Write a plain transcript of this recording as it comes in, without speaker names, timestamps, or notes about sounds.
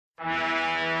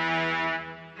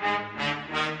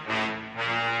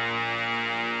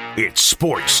It's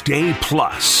Sports Day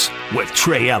Plus with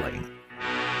Trey Elling.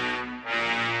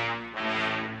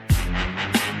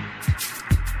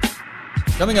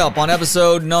 Coming up on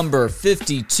episode number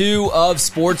 52 of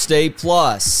Sports Day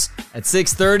Plus. At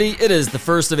 6:30, it is the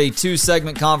first of a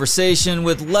two-segment conversation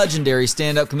with legendary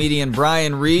stand-up comedian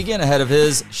Brian Regan ahead of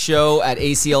his show at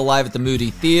ACL Live at the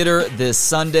Moody Theater this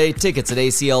Sunday. Tickets at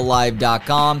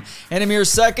acllive.com. And in mere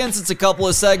seconds, it's a couple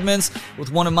of segments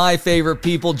with one of my favorite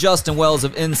people, Justin Wells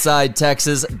of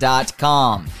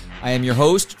InsideTexas.com. I am your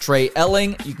host, Trey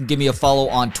Elling. You can give me a follow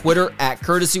on Twitter at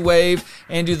Courtesy Wave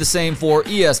and do the same for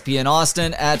ESPN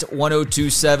Austin at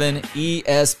 1027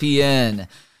 ESPN.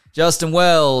 Justin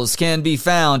Wells can be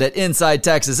found at Inside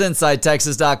Texas,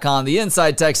 InsideTexas.com, the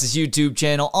Inside Texas YouTube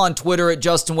channel, on Twitter at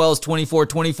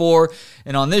JustinWells2424,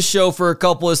 and on this show for a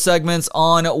couple of segments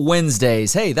on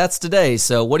Wednesdays. Hey, that's today,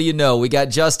 so what do you know? We got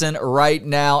Justin right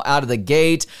now out of the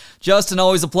gate. Justin,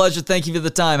 always a pleasure. Thank you for the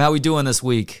time. How we doing this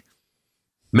week?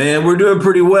 Man, we're doing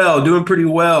pretty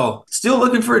well. Still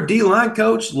looking for a D-line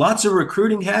coach. Lots of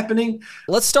recruiting happening.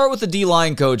 Let's start with the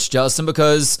D-line coach, Justin,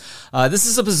 because this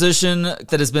is a position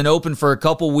that has been open for a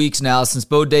couple weeks now since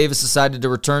Bo Davis decided to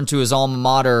return to his alma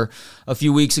mater a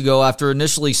few weeks ago after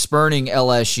initially spurning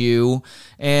LSU.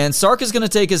 And Sark is going to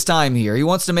take his time here. He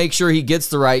wants to make sure he gets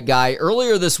the right guy.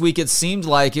 Earlier this week, it seemed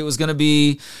like it was going to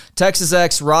be Texas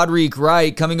X Roderick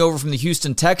Wright coming over from the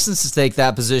Houston Texans to take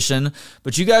that position.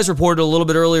 But you guys reported a little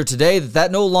bit earlier today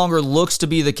that no longer looks to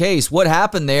be the case. What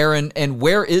happened there, and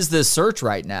where is this search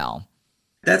right now?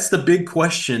 That's the big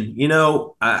question. You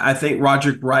know, I think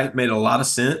Roderick Wright made a lot of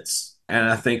sense. And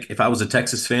I think if I was a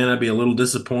Texas fan, I'd be a little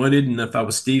disappointed. And if I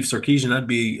was Steve Sarkisian, I'd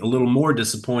be a little more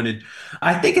disappointed.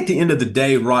 I think at the end of the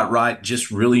day, Rod Wright just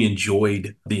really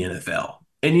enjoyed the NFL.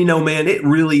 And, you know, man, it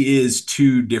really is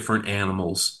two different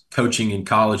animals, coaching in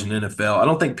college and NFL. I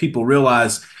don't think people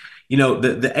realize, you know,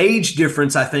 the age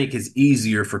difference, I think, is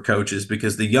easier for coaches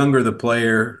because the younger the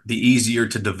player, the easier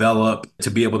to develop,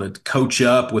 to be able to coach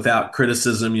up without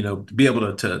criticism, you know, to be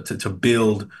able to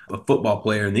build a football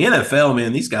player. In the NFL,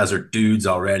 man, these guys are dudes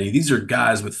already. These are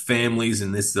guys with families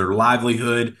and this is their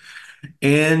livelihood,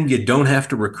 and you don't have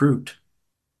to recruit.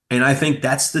 And I think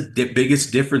that's the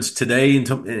biggest difference today in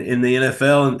the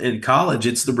NFL and college.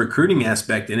 It's the recruiting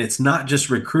aspect, and it's not just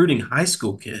recruiting high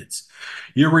school kids.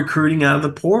 You're recruiting out of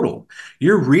the portal.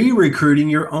 You're re-recruiting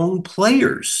your own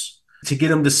players to get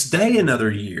them to stay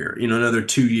another year, you know, another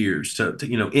 2 years to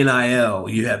you know, NIL.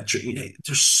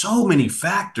 There's so many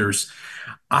factors.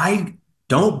 I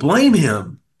don't blame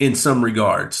him in some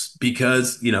regards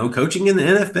because, you know, coaching in the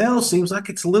NFL seems like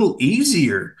it's a little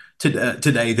easier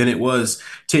today than it was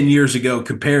 10 years ago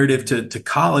comparative to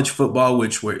college football,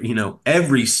 which were, you know,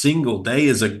 every single day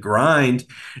is a grind.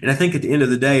 And I think at the end of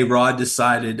the day, Rod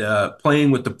decided playing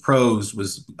with the pros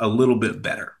was a little bit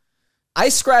better. I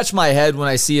scratch my head when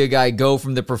I see a guy go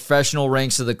from the professional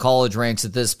ranks to the college ranks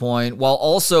at this point, while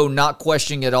also not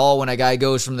questioning at all when a guy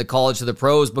goes from the college to the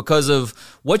pros because of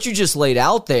what you just laid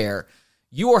out there.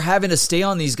 You are having to stay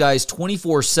on these guys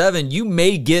 24/7. You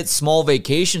may get small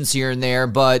vacations here and there,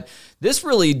 but this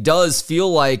really does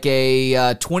feel like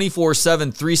a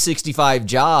 24/7, 365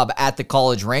 job at the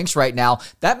college ranks right now.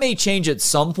 That may change at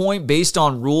some point based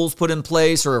on rules put in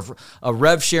place or if a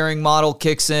rev sharing model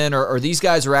kicks in or these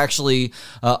guys are actually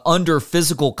under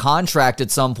physical contract at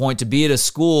some point to be at a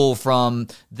school from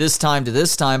this time to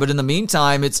this time. But in the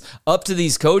meantime, it's up to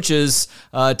these coaches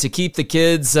to keep the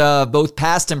kids both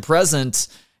past and present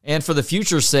and for the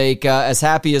future's sake as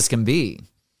happy as can be.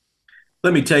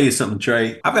 Let me tell you something,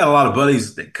 Trey. I've got a lot of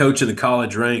buddies that coach in the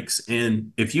college ranks,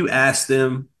 and if you ask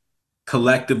them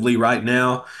collectively right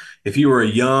now, if you were a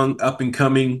young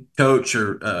up-and-coming coach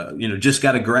or you know, just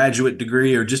got a graduate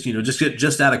degree or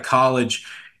just out of college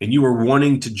and you were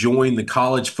wanting to join the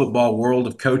college football world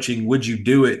of coaching, would you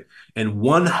do it? And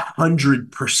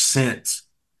 100%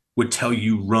 would tell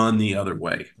you run the other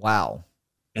way. Wow.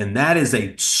 And that is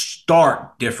a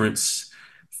stark difference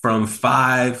from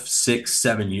 5, 6,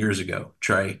 7 years ago,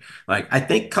 Trey. Like, I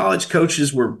think college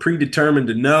coaches were predetermined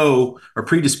to know, or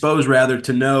predisposed rather,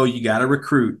 to know you got to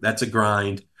recruit. That's a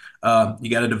grind.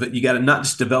 You got to not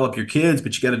just develop your kids,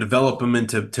 but you got to develop them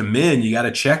into men. You got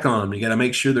to check on them. You got to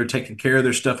make sure they're taking care of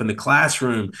their stuff in the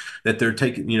classroom, that they're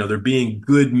taking, you know, they're being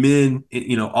good men,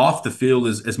 you know, off the field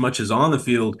as much as on the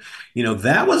field. You know,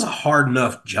 that was a hard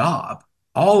enough job.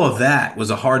 All of that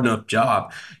was a hard enough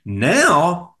job.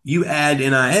 Now you add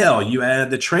NIL, you add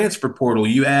the transfer portal,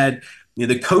 you add, you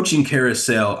know, the coaching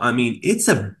carousel. I mean, it's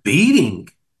a beating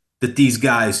that these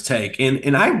guys take.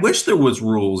 And I wish there was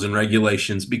rules and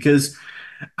regulations because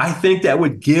I think that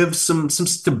would give some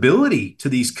stability to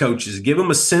these coaches, give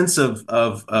them a sense of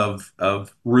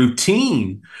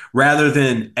routine rather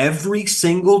than every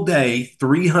single day,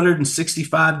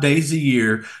 365 days a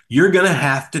year, you're going to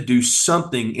have to do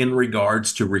something in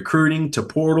regards to recruiting, to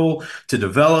portal, to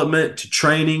development, to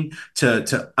training,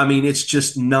 to I mean, it's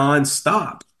just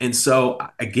nonstop. And so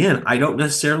again, I don't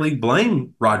necessarily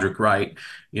blame Roderick Wright.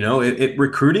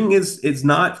 Recruiting is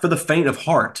not for the faint of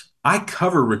heart. I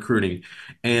cover recruiting.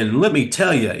 And let me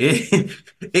tell you,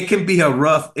 it can be a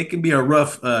rough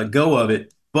go of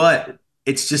it, but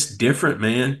it's just different,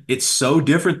 man. It's so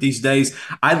different these days.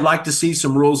 I'd like to see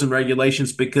some rules and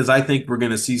regulations because I think we're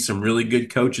going to see some really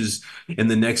good coaches in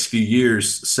the next few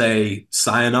years say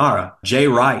sayonara. Jay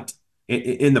Wright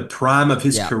in the prime of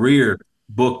his Yeah. career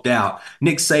booked out.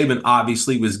 Nick Saban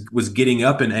obviously was getting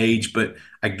up in age, but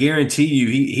I guarantee you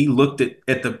he looked at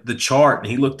the chart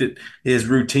and he looked at his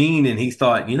routine and he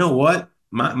thought, you know what?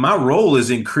 My role is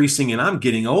increasing and I'm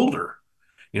getting older.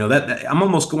 That I'm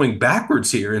almost going backwards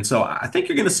here. And so I think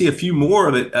you're going to see a few more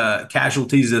of it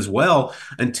casualties as well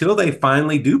until they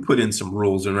finally do put in some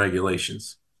rules and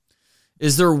regulations.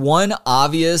 Is there one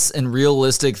obvious and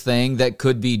realistic thing that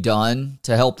could be done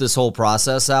to help this whole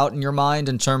process out in your mind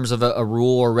in terms of a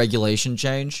rule or regulation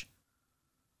change?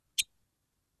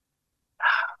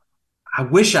 I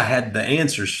wish I had the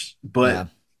answers, but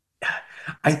Yeah.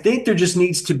 I think there just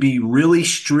needs to be really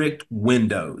strict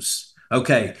windows.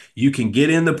 Okay, you can get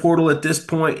in the portal at this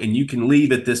point and you can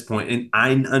leave at this point. And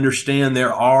I understand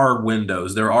there are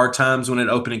windows. There are times when it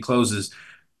opens and closes.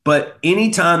 But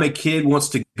anytime a kid wants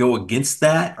to go against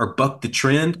that or buck the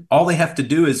trend, all they have to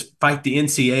do is fight the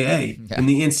NCAA. Yeah. And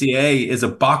the NCAA is a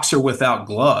boxer without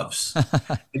gloves.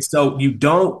 And so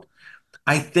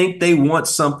I think they want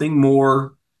something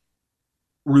more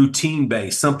routine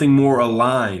based, something more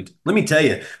aligned. Let me tell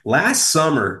you, last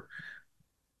summer,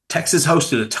 Texas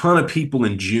hosted a ton of people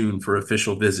in June for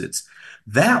official visits.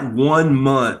 That 1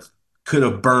 month could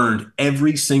have burned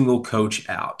every single coach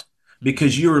out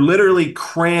because you're literally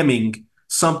cramming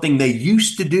something they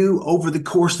used to do over the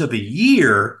course of a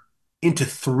year into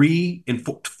 3 and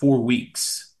 4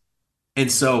 weeks.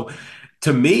 And so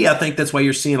to me, I think that's why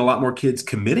you're seeing a lot more kids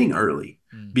committing early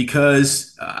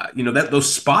because that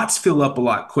those spots fill up a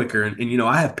lot quicker. And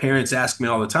I have parents ask me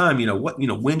all the time,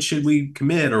 when should we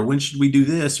commit or when should we do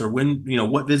this or when,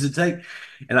 what does it take?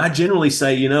 And I generally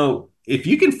say, if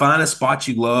you can find a spot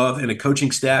you love and a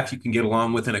coaching staff you can get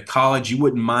along with in a college you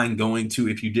wouldn't mind going to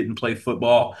if you didn't play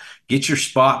football, get your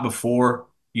spot before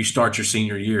you start your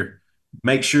senior year.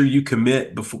 Make sure you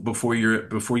commit before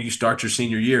you start your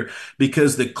senior year,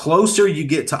 because the closer you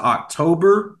get to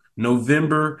October,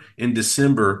 November, and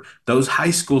December, those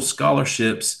high school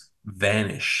scholarships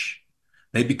vanish.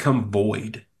 They become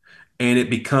void, and it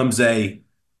becomes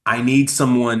I need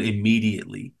someone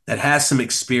immedately that has some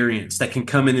experience that can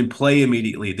come in and play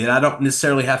immediately that I don't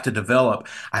necessarily have to develop.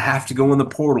 I have to go in the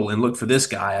portal and look for this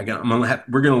guy.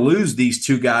 We're going to lose these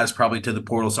 2 guys probably to the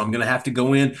portal, so I'm going to have to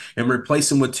go in and replace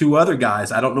them with 2 other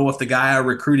guys. I don't know if the guy I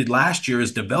recruited last year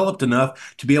is developed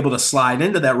enough to be able to slide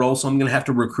into that role, so I'm going to have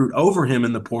to recruit over him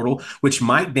in the portal, which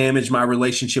might damage my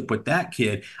relationship with that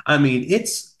kid. I mean,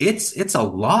 it's a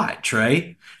lot,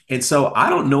 Trey. And so I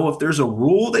don't know if there's a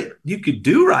rule that you could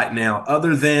do right now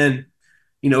other than,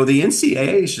 the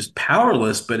NCAA is just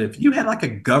powerless. But if you had like a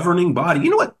governing body,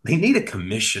 you know what? They need a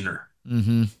commissioner.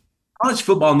 Mm-hmm. College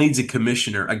football needs a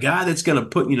commissioner, a guy that's going to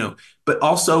put, but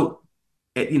also,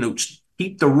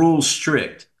 keep the rules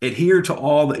strict, adhere to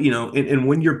all the, and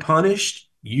when you're punished,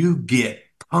 you get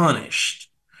punished,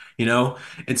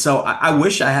 And so I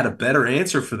wish I had a better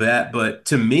answer for that. But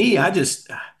to me,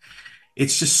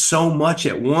 it's just so much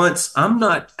at once.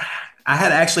 I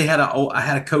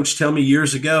had a coach tell me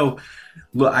years ago,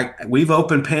 look, we've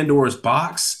opened Pandora's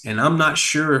box and I'm not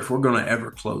sure if we're going to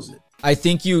ever close it. I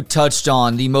think you touched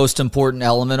on the most important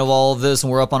element of all of this,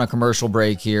 and we're up on a commercial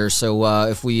break here, so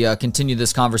if we continue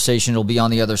this conversation, it'll be on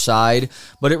the other side.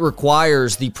 But it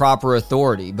requires the proper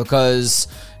authority, because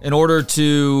in order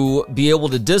to be able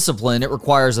to discipline, it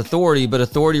requires authority, but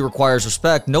authority requires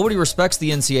respect. Nobody respects the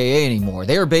NCAA anymore.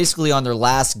 They are basically on their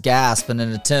last gasp in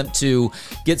an attempt to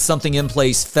get something in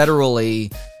place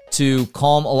federally to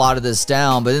calm a lot of this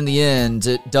down, but in the end,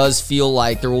 it does feel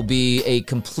like there will be a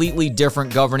completely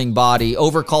different governing body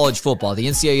over college football. The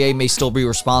NCAA may still be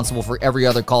responsible for every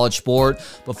other college sport,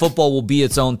 but football will be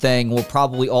its own thing. We're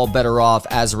probably all better off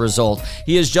as a result.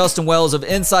 He is Justin Wells of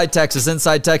Inside Texas,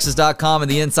 InsideTexas.com,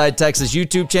 and the Inside Texas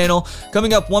YouTube channel.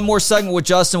 Coming up, one more segment with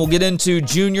Justin. We'll get into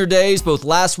junior days, both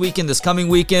last weekend, this coming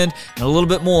weekend, and a little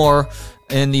bit more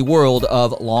in the world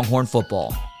of Longhorn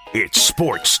football. It's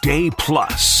Sports Day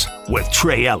Plus with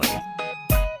Trey Elling.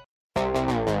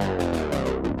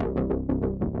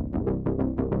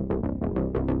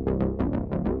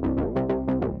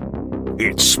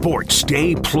 It's Sports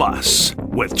Day Plus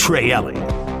with Trey Elling.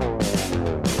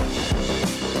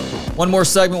 One more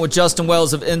segment with Justin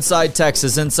Wells of Inside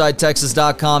Texas,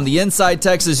 InsideTexas.com, the Inside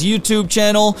Texas YouTube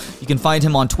channel. You can find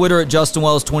him on Twitter at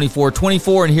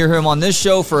JustinWells2424 and hear him on this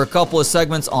show for a couple of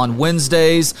segments on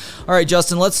Wednesdays. All right,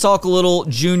 Justin, let's talk a little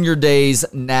Junior Days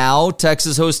now.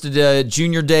 Texas hosted a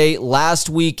Junior Day last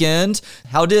weekend.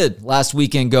 How did last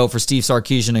weekend go for Steve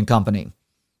Sarkisian and company?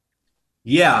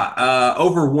 Yeah,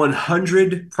 over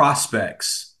 100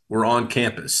 prospects were on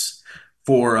campus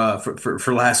for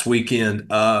last weekend.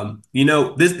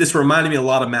 This reminded me a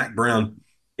lot of Mac Brown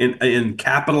in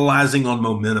capitalizing on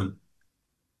momentum.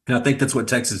 And I think that's what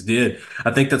Texas did.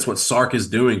 I think that's what Sark is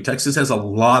doing. Texas has a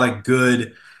lot of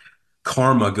good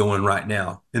karma going right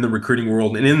now in the recruiting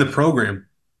world and in the program,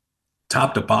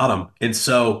 top to bottom. And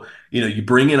so, you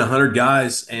bring in 100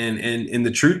 guys, and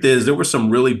the truth is there were some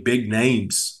really big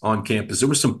names on campus. There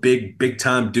were some big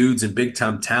time dudes and big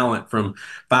time talent, from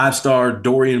 5-star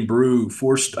Dorian Brew,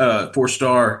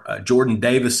 4-star Jordan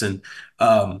Davison,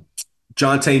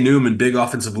 Jonte Newman, big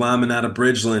offensive lineman out of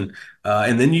Bridgeland.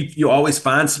 And then you always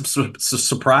find some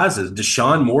surprises.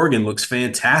 Deshaun Morgan looks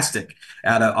fantastic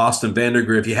out of Austin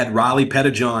Vandergrift. You had Riley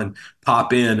Pettijohn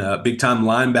pop in, a big-time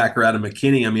linebacker out of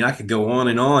McKinney. I mean, I could go on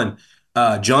and on.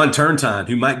 John Turntine,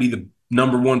 who might be the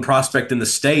number one prospect in the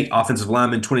state, offensive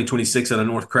lineman 2026 out of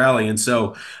North Crowley. And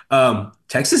so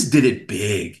Texas did it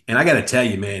big. And I got to tell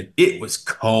you, man, it was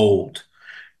cold.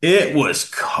 It was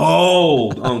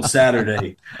cold on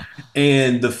Saturday.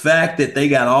 And the fact that they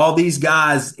got all these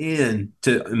guys in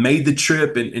to made the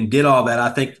trip and did all that,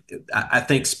 I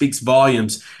think speaks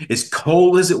volumes. As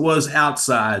cold as it was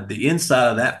outside, the inside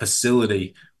of that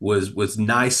facility was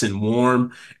nice and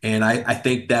warm. And I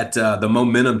think that the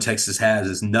momentum Texas has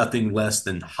is nothing less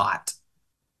than hot.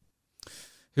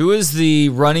 Who is the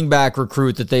running back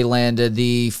recruit that they landed?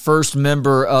 The first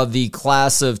member of the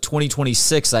class of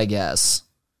 2026, I guess.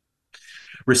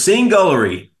 Racine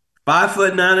Gullery,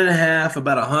 5'9.5",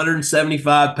 about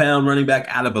 175-pound running back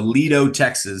out of Aledo,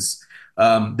 Texas.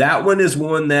 That one is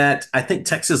one that I think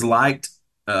Texas liked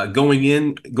going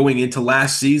into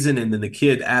last season, and then the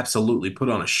kid absolutely put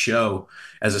on a show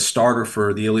as a starter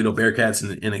for the Aledo Bearcats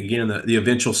and again the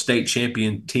eventual state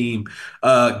champion team.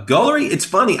 Gullery, it's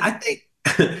funny. I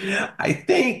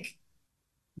think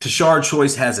Tashard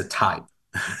Choice has a type,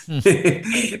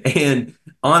 and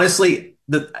honestly,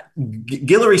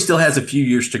 Guillory still has a few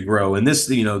years to grow, and this,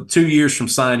 2 years from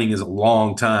signing is a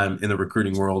long time in the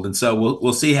recruiting world, and so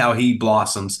we'll see how he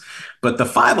blossoms. But the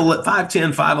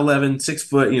 5'10", 5'11", 6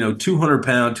 foot,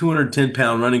 200-pound,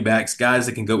 210-pound running backs, guys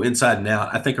that can go inside and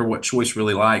out, I think are what Choice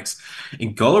really likes.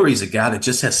 And Gullery's a guy that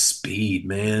just has speed,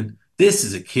 man. This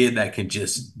is a kid that can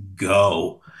just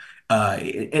go.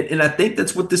 And I think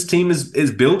that's what this team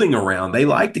is building around. They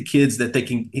like the kids that they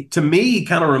can. To me, he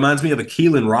kind of reminds me of a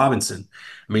Keelan Robinson.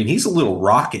 I mean, he's a little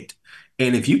rocket.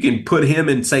 And if you can put him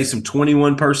in, say, some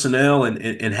 21 personnel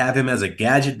and have him as a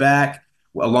gadget back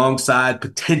alongside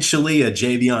potentially a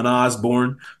Javion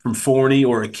Osborne from Forney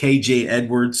or a KJ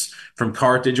Edwards from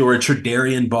Carthage or a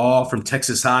Tredarian Ball from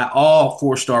Texas High, all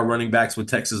 4-star running backs with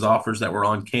Texas offers that were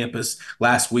on campus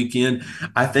last weekend,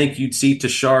 I think you'd see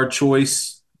Tashard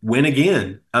Choice win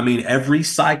again. I mean, every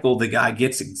cycle the guy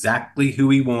gets exactly who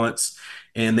he wants,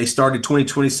 and they started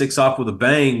 2026 off with a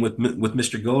bang with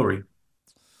Mr. Gullery.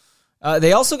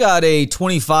 They also got a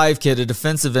 25 kid, a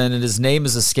defensive end, and his name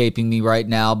is escaping me right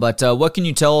now. But what can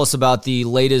you tell us about the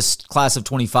latest class of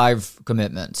 25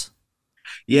 commitment?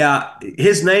 Yeah,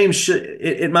 his name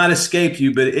it might escape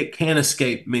you, but it can't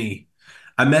escape me.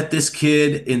 I met this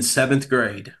kid in 7th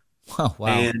grade. Oh, wow.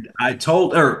 And I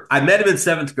met him in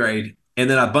 7th grade. And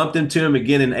then I bumped into him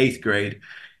again in 8th grade.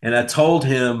 And I told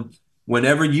him,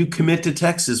 whenever you commit to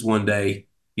Texas one day,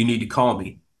 you need to call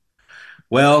me.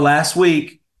 Well, last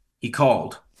week, he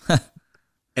called.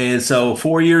 And so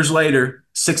 4 years later,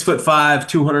 6'5",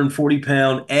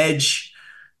 240-pound edge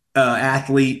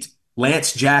athlete,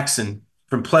 Lance Jackson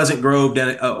from Pleasant Grove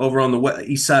down over on the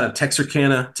east side of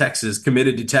Texarkana, Texas,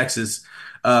 committed to Texas.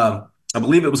 I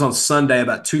believe it was on Sunday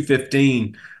about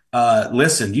 2:15.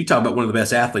 Listen, you talk about one of the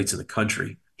best athletes in the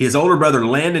country. His older brother,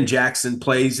 Landon Jackson,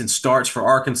 plays and starts for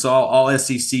Arkansas, all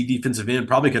SEC defensive end,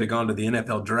 probably could have gone to the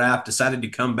NFL draft, decided to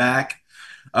come back.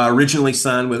 Originally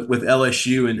signed with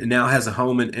LSU and now has a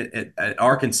home at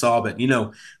Arkansas. But,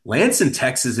 Lance and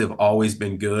Texas have always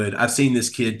been good. I've seen this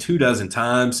kid 24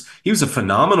 times. He was a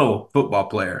phenomenal football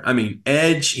player. I mean,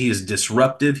 edge, he is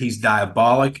disruptive. He's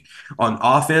diabolic. On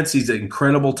offense, he's an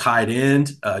incredible tight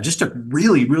end. Just a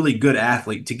really, really good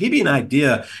athlete. To give you an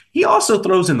idea, he also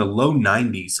throws in the low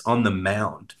 90s on the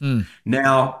mound.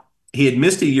 Now, he had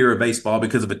missed a year of baseball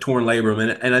because of a torn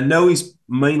labrum, and I know he's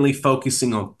mainly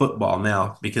focusing on football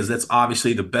now because that's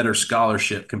obviously the better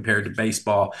scholarship compared to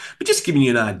baseball. But just giving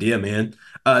you an idea, man,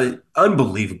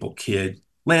 unbelievable kid.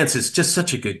 Lance is just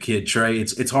such a good kid, Trey.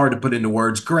 It's hard to put into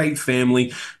words. Great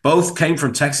family. Both came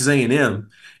from Texas A&M,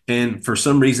 and for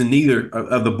some reason, neither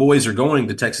of the boys are going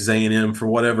to Texas A&M for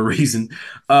whatever reason.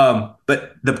 But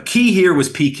the key here was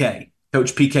PK,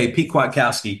 Coach PK, Pete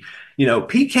Kwiatkowski.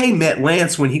 PK met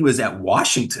Lance when he was at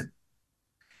Washington,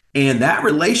 and that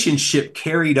relationship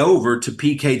carried over to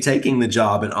PK taking the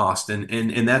job in Austin.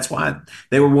 And that's why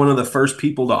they were one of the first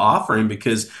people to offer him,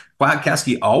 because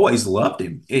Kwiatkowski always loved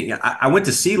him. I went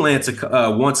to see Lance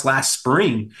once last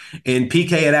spring, and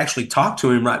PK had actually talked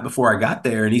to him right before I got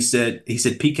there. And he said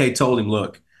PK told him,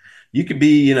 look, you could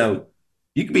be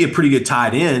a pretty good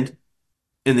tight end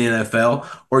in the NFL,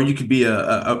 or you could be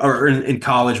or in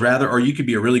college rather, or you could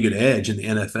be a really good edge in the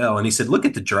NFL. And he said, look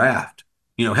at the draft.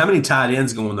 How many tight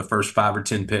ends go in the first 5 or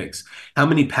 10 picks? How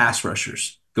many pass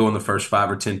rushers go in the first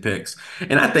 5 or 10 picks?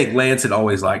 And I think Lance had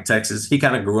always liked Texas. He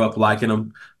kind of grew up liking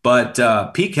them, but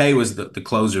PK was the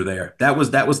closer there. That was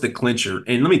the clincher.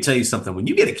 And let me tell you something: when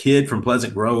you get a kid from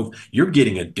Pleasant Grove, you're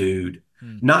getting a dude.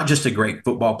 Not just a great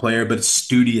football player, but a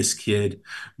studious kid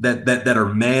that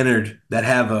are mannered, that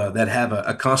have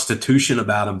a constitution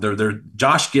about them. They're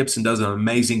Josh Gibson does an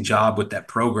amazing job with that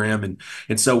program,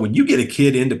 and so when you get a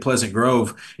kid into Pleasant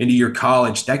Grove, into your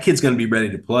college, that kid's going to be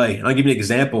ready to play. And I'll give you an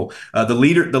example: the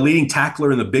leading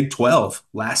tackler in the Big 12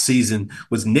 last season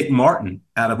was Nick Martin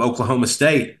out of Oklahoma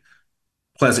State.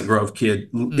 Pleasant Grove kid,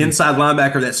 inside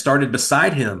linebacker that started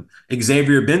beside him,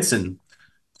 Xavier Benson,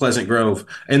 Pleasant Grove.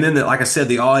 And then, like I said,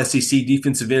 the All-SEC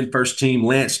defensive end first team,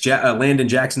 Landon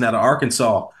Jackson out of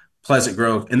Arkansas, Pleasant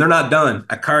Grove. And they're not done.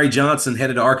 Akari Johnson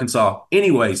headed to Arkansas.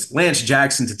 Anyways, Lance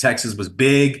Jackson to Texas was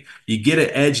big. You get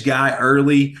an edge guy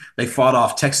early. They fought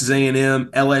off Texas A&M,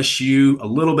 LSU, a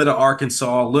little bit of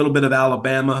Arkansas, a little bit of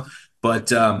Alabama.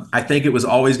 But I think it was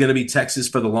always going to be Texas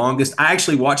for the longest. I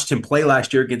actually watched him play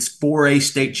last year against 4A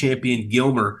state champion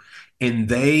Gilmer, and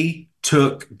they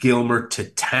took Gilmer to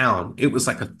town. It was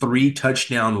like a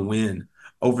 3-touchdown win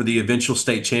over the eventual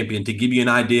state champion, to give you an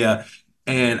idea.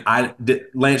 And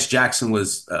Lance Jackson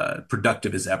was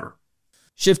productive as ever.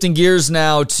 Shifting gears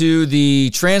now to the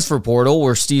transfer portal,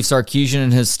 where Steve Sarkisian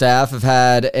and his staff have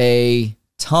had a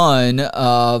ton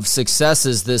of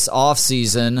successes this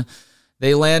offseason.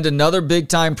 They land another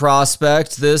big-time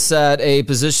prospect, this at a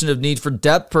position of need for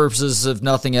depth purposes, if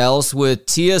nothing else, with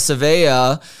Tia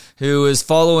Savea, who is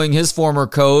following his former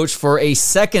coach for a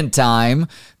second time,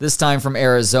 this time from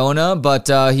Arizona, but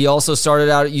he also started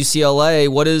out at UCLA.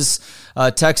 What is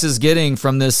Texas getting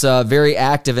from this very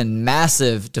active and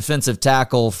massive defensive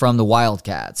tackle from the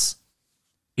Wildcats?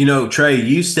 Trey,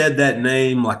 you said that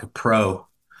name like a pro.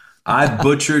 I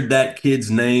butchered that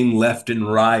kid's name left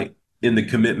and right in the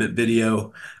commitment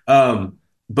video.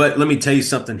 But let me tell you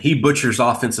something. He butchers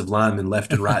offensive linemen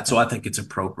left and right, so I think it's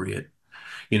appropriate.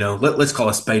 Let's call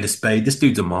a spade a spade. This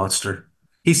dude's a monster.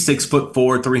 He's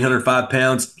 6'4", 305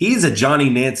 pounds. He's a Johnny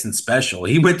Nansen special.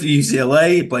 He went to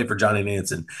UCLA, he played for Johnny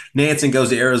Nansen. Nansen goes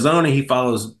to Arizona, he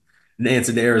follows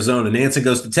Nansen to Arizona. Nansen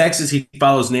goes to Texas, he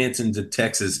follows Nansen to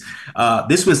Texas.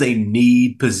 This was a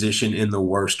need position in the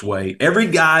worst way. Every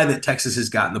guy that Texas has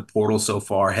got in the portal so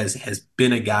far has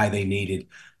been a guy they needed.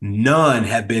 None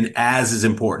have been as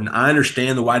important. I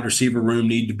understand the wide receiver room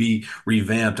needed to be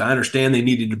revamped. I understand they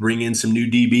needed to bring in some new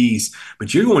DBs,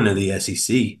 but you're going to the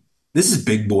SEC. This is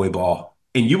big boy ball,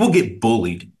 and you will get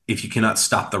bullied if you cannot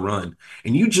stop the run.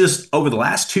 And you just, over the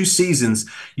last 2 seasons,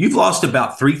 you've lost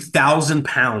about 3,000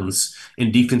 pounds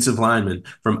in defensive linemen,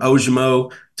 from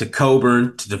Ojimo to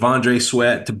Coburn to Devondre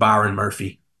Sweat to Byron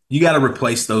Murphy. You got to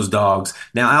replace those dogs.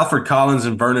 Now, Alfred Collins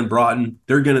and Vernon Broughton,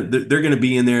 they're gonna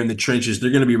be in there in the trenches.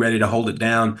 They're gonna be ready to hold it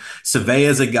down. Savea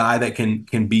is a guy that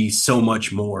can be so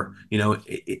much more.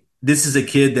 This is a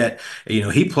kid that,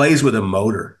 he plays with a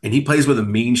motor and he plays with a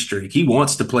mean streak. He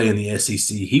wants to play in the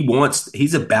SEC.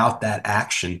 He's about that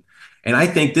action. And I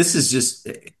think this is just,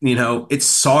 it's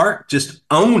Sark just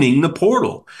owning the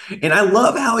portal. And I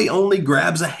love how he only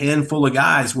grabs a handful of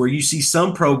guys, where you see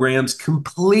some programs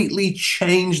completely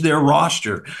change their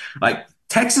roster. Like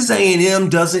Texas A&M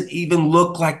doesn't even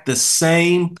look like the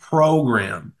same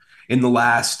program in the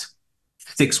last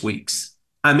 6 weeks.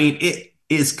 I mean, it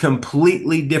is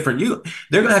completely different.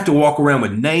 They're going to have to walk around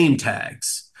with name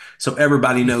tags so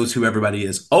everybody knows who everybody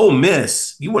is. Ole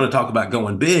Miss, you want to talk about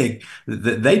going big?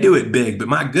 They do it big, but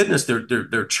my goodness,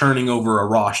 they're churning over a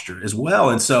roster as well.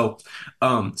 And so,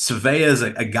 Savea is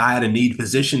a guy at a need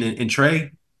position, and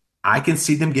Trey, I can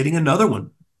see them getting another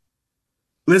one.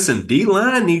 Listen,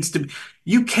 D-line needs to be,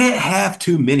 you can't have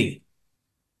too many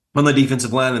on the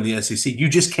defensive line in the SEC. You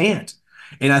just can't.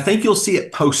 And I think you'll see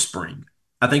it post-spring.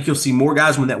 I think you'll see more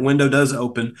guys when that window does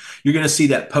open. You're going to see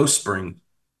that post-spring.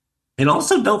 And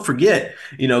also don't forget,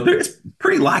 there's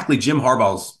pretty likely Jim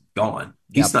Harbaugh's gone.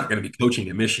 He's not going to be coaching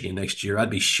at Michigan next year. I'd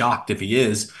be shocked if he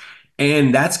is.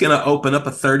 And that's going to open up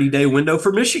a 30-day window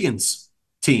for Michigan's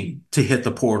team to hit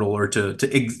the portal or to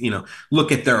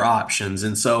look at their options.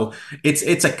 And so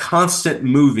it's a constant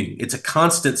moving, it's a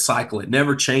constant cycle. It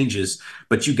never changes,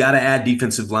 but you got to add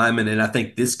defensive linemen. And I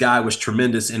think this guy was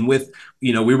tremendous. And with,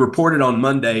 we reported on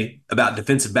Monday about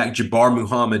defensive back Jabbar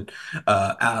Muhammad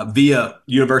via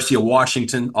University of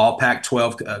Washington, all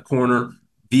Pac-12 corner,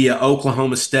 via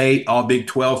Oklahoma State, all Big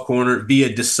 12 corner,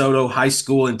 via DeSoto High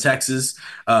School in Texas,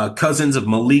 cousins of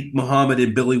Malik Muhammad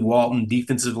and Billy Walton,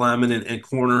 defensive lineman and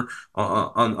corner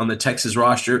on the Texas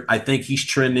roster. I think he's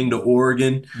trending to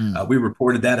Oregon. We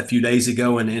reported that a few days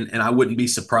ago, and I wouldn't be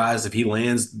surprised if he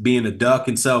lands being a Duck.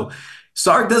 And so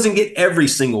Sark doesn't get every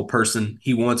single person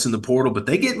he wants in the portal, but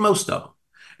they get most of them.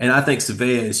 And I think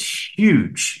Savea is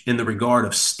huge in the regard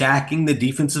of stacking the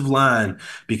defensive line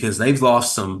because they've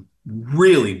lost some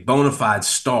really bona fide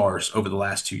stars over the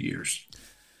last 2 years.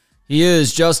 He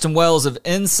is Justin Wells of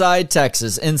Inside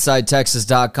Texas,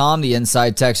 InsideTexas.com, the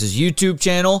Inside Texas YouTube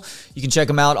channel. You can check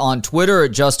him out on Twitter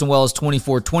at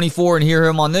JustinWells2424 and hear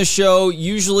him on this show,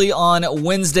 usually on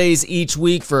Wednesdays each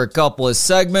week for a couple of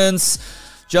segments.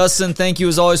 Justin, thank you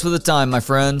as always for the time, my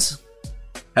friend.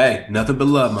 Hey, nothing but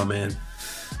love, my man.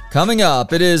 Coming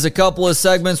up, it is a couple of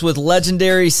segments with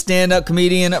legendary stand-up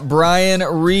comedian Brian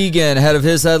Regan, ahead of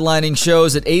his headlining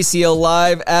shows at ACL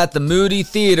Live at the Moody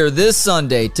Theater this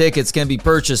Sunday. Tickets can be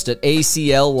purchased at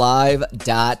acllive.com.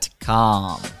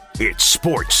 It's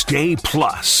Sports Day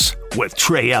Plus with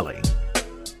Trey Elling.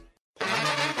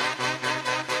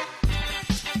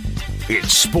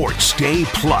 It's Sports Day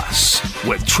Plus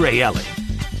with Trey Elling.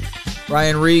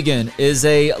 Brian Regan is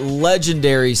a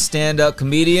legendary stand-up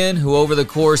comedian who over the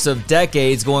course of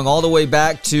decades, going all the way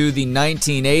back to the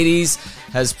 1980s,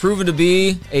 has proven to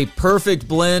be a perfect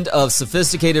blend of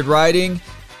sophisticated writing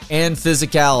and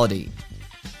physicality.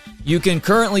 You can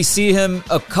currently see him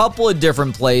a couple of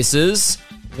different places.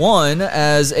 One,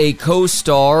 as a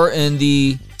co-star in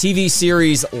the TV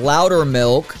series Louder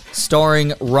Milk,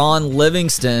 starring Ron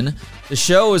Livingston. The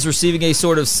show is receiving a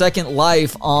sort of second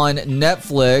life on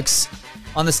Netflix.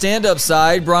 On the stand-up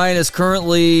side, Brian is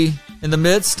currently in the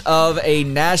midst of a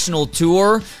national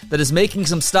tour that is making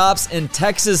some stops in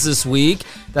Texas this week.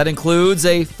 That includes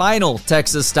a final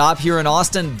Texas stop here in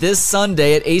Austin this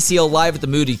Sunday at ACL Live at the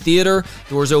Moody Theater.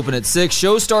 Doors open at 6.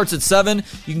 Show starts at 7.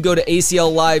 You can go to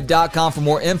acllive.com for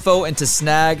more info and to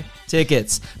snag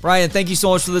tickets. Brian, thank you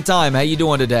so much for the time. How you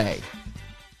doing today?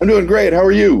 I'm doing great. How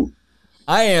are you?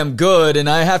 I am good, and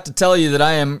I have to tell you that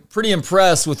I am pretty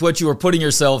impressed with what you are putting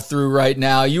yourself through right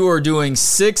now. You are doing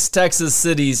 6 Texas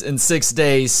cities in 6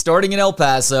 days, starting in El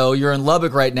Paso. You're in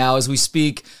Lubbock right now as we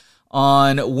speak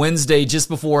on Wednesday just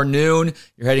before noon.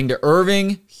 You're heading to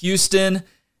Irving, Houston,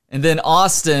 and then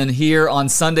Austin here on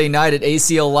Sunday night at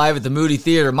ACL Live at the Moody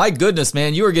Theater. My goodness,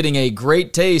 man, you are getting a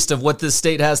great taste of what this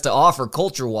state has to offer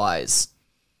culture-wise.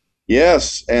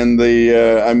 Yes, and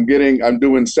I'm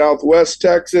doing Southwest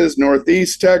Texas,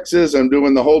 Northeast Texas. I'm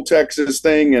doing the whole Texas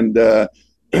thing, and the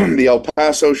El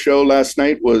Paso show last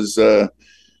night was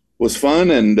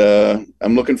fun, and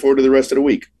I'm looking forward to the rest of the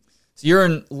week. So you're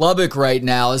in Lubbock right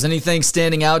now. Is anything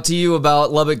standing out to you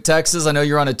about Lubbock, Texas? I know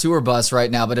you're on a tour bus right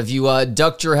now, but have you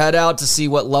ducked your head out to see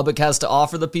what Lubbock has to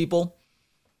offer the people?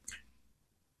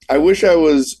 I wish I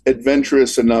was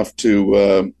adventurous enough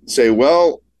to say,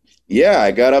 well, yeah,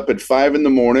 I got up at 5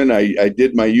 a.m. I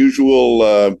did my usual,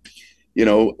 1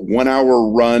 hour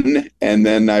run, and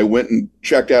then I went and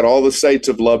checked out all the sights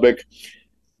of Lubbock.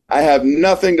 I have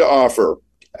nothing to offer.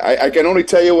 I can only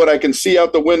tell you what I can see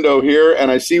out the window here,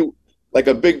 and I see like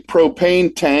a big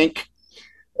propane tank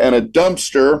and a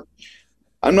dumpster.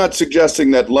 I'm not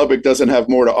suggesting that Lubbock doesn't have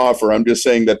more to offer. I'm just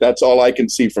saying that that's all I can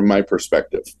see from my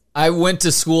perspective. I went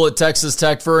to school at Texas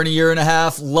Tech for a year and a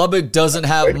half. Lubbock doesn't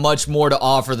have much more to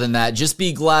offer than that. Just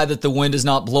be glad that the wind is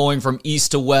not blowing from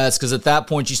east to west, because at that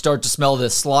point you start to smell the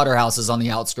slaughterhouses on the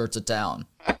outskirts of town.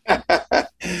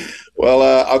 Well,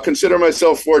 I'll consider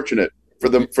myself fortunate for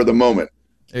the moment.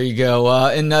 There you go.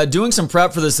 And doing some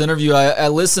prep for this interview, I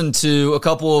listened to a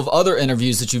couple of other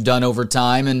interviews that you've done over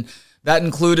time, and that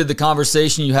included the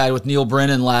conversation you had with Neil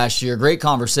Brennan last year. Great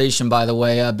conversation, by the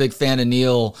way. A big fan of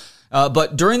Neil.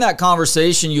 But during that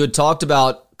conversation, you had talked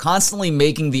about constantly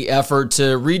making the effort to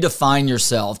redefine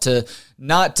yourself, to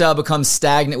not become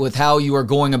stagnant with how you are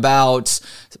going about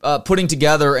putting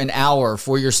together an hour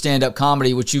for your stand-up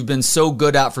comedy, which you've been so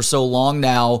good at for so long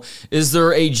now. Is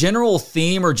there a general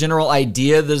theme or general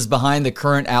idea that is behind the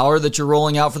current hour that you're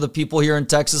rolling out for the people here in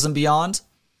Texas and beyond?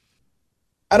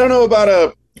 I don't know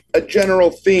about a general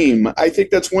theme. I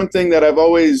think that's one thing that I've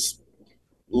always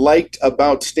liked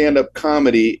about stand-up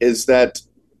comedy is that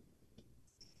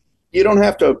you don't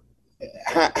have to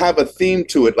have a theme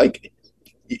to it. Like,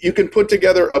 you can put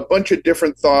together a bunch of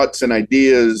different thoughts and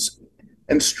ideas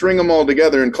and string them all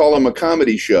together and call them a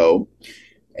comedy show.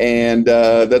 And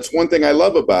that's one thing I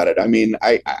love about it. I mean,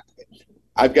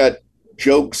 I've got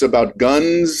jokes about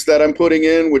guns that I'm putting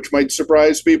in, which might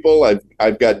surprise people.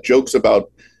 I've got jokes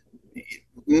about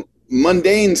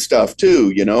mundane stuff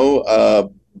too, you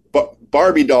know,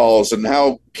 Barbie dolls and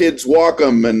how kids walk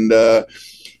them. And,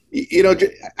 you know,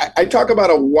 I talk about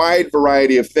a wide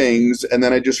variety of things, and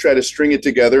then I just try to string it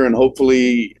together, and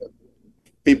hopefully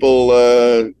people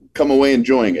come away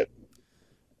enjoying it.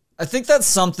 I think that's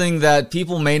something that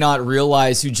people may not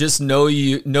realize who just knows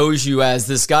you as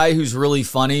this guy who's really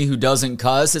funny, who doesn't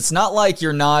cuss. It's not like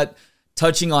you're not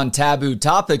touching on taboo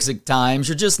topics at times.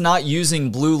 You're just not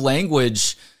using blue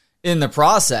language in the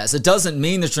process. It doesn't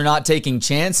mean that you're not taking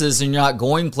chances and you're not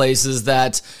going places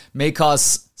that may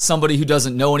cause somebody who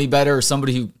doesn't know any better, or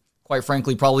somebody who, quite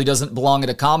frankly, probably doesn't belong at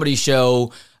a comedy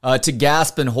show, to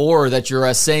gasp in horror that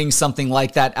you're saying something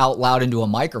like that out loud into a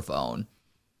microphone.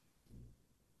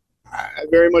 I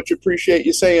very much appreciate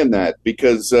you saying that,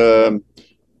 because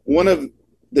one of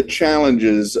the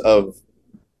challenges of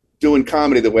doing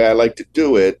comedy the way I like to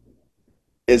do it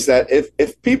is that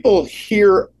if people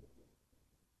hear,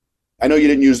 I know you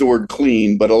didn't use the word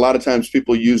clean, but a lot of times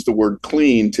people use the word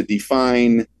clean to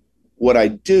define what I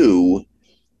do.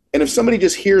 And if somebody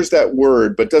just hears that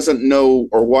word but doesn't know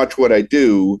or watch what I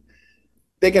do,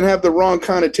 they can have the wrong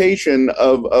connotation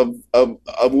of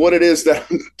what it is that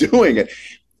I'm doing.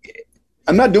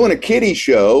 I'm not doing a kiddie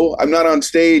show. I'm not on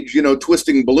stage, you know,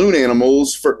 twisting balloon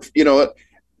animals for, you know,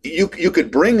 you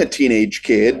could bring a teenage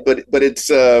kid, but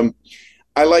it's,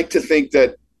 I like to think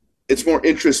that it's more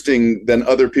interesting than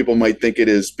other people might think it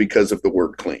is because of the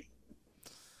word clean.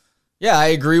 Yeah, I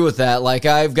agree with that. Like,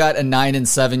 I've got a 9 and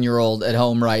 7-year-old at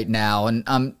home right now, and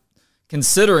I'm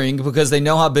considering, because they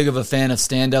know how big of a fan of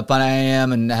stand-up I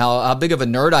am and how big of a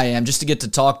nerd I am, just to get to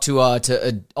talk to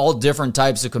all different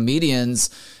types of comedians.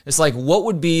 It's like, what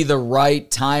would be the right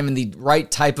time and the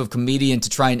right type of comedian to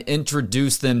try and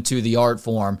introduce them to the art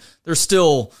form? They're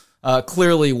still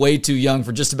clearly way too young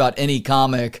for just about any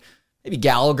comic. Maybe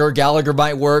Gallagher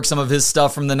might work, some of his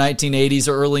stuff from the 1980s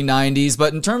or early 90s.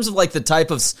 But in terms of like the type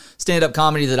of stand-up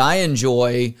comedy that I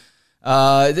enjoy,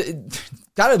 got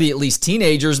to be at least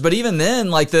teenagers. But even then,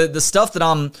 like the stuff that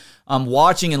I'm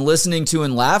watching and listening to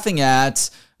and laughing at,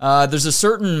 there's a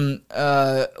certain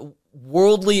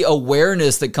worldly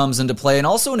awareness that comes into play, and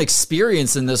also an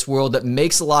experience in this world that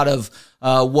makes a lot of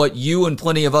what you and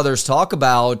plenty of others talk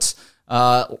about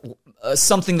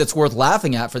something that's worth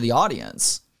laughing at for the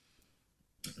audience.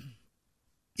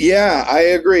 Yeah, I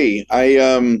agree. I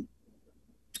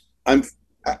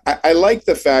like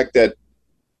the fact that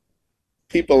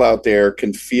people out there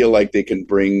can feel like they can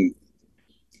bring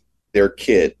their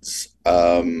kids.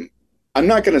 I'm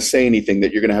not going to say anything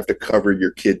that you're going to have to cover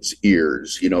your kids'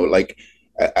 ears. You know, like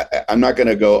I'm not going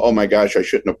to go, oh my gosh, I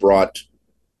shouldn't have brought,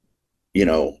 you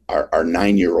know, our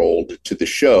 9-year-old to the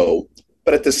show.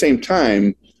 But at the same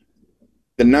time,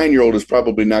 the 9-year-old is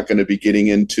probably not going to be getting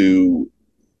into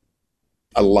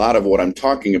a lot of what I'm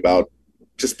talking about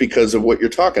just because of what you're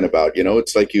talking about. You know,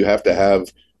 it's like you have to have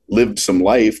lived some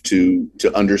life to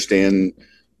understand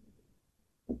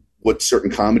what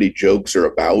certain comedy jokes are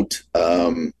about. I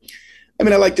mean,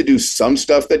 I like to do some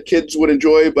stuff that kids would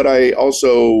enjoy, but I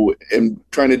also am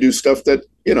trying to do stuff that,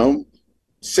 you know,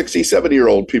 60,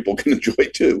 70-year-old people can enjoy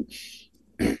too.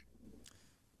 Yeah,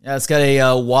 it's got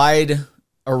a wide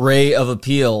array of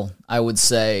appeal, I would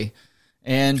say.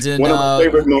 And one of my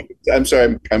favorite moments, I'm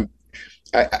sorry,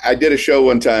 I did a show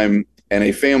one time, and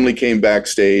a family came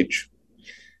backstage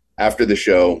after the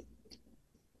show,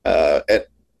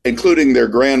 including their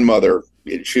grandmother.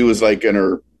 She was like in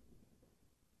her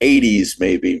 80s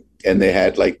maybe, and they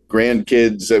had like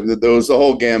grandkids. There was the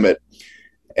whole gamut.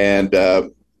 And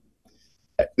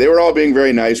they were all being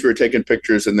very nice. We were taking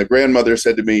pictures, and the grandmother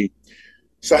said to me,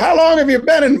 so how long have you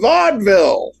been in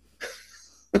vaudeville?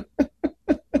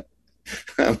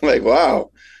 I'm like,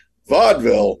 wow,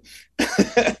 vaudeville.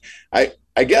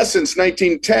 I guess since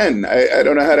 1910. I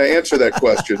don't know how to answer that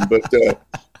question, but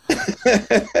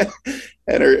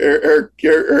and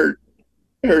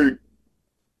her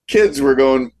kids were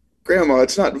going, Grandma,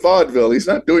 it's not vaudeville. He's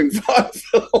not doing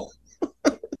vaudeville.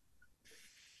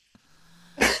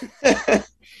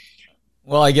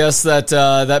 Well, I guess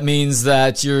that means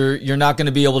that you're not going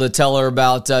to be able to tell her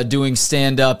about doing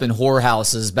stand-up in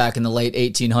whorehouses back in the late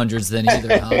 1800s then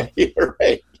either, huh? You're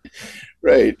right.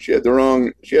 Right. She had the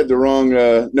wrong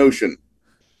notion.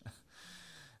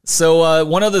 So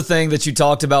one other thing that you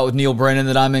talked about with Neil Brennan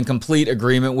that I'm in complete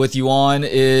agreement with you on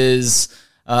is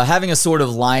having a sort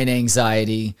of line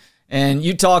anxiety. And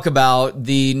you talk about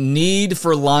the need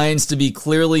for lines to be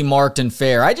clearly marked and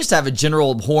fair. I just have a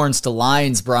general abhorrence to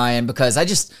lines, Brian, because I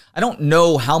don't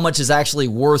know how much is actually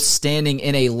worth standing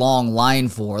in a long line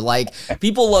for. Like,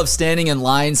 people love standing in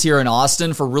lines here in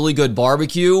Austin for really good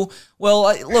barbecue. Well,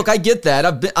 look, I get that.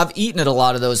 I've eaten at a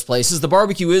lot of those places. The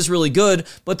barbecue is really good,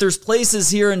 but there's places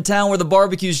here in town where the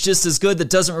barbecue is just as good that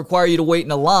doesn't require you to wait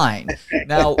in a line.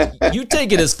 Now, you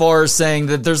take it as far as saying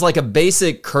that there's like a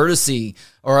basic courtesy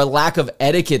or a lack of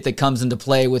etiquette that comes into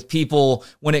play with people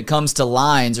when it comes to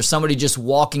lines, or somebody just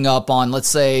walking up on, let's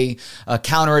say, a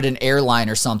counter at an airline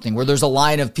or something where there's a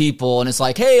line of people and it's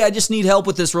like, hey, I just need help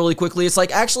with this really quickly. It's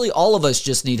like, actually, all of us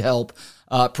just need help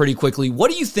pretty quickly.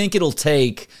 What do you think it'll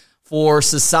take for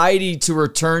society to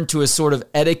return to a sort of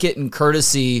etiquette and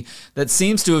courtesy that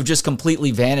seems to have just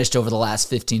completely vanished over the last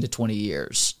 15 to 20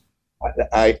 years?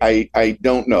 I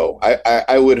don't know.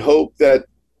 I would hope that,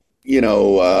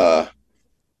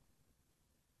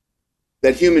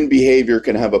 that human behavior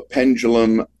can have a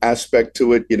pendulum aspect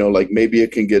to it, like maybe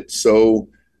it can get so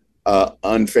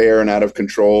unfair and out of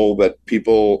control that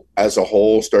people as a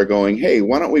whole start going, hey,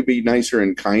 why don't we be nicer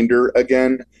and kinder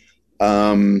again?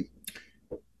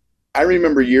 I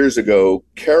remember years ago,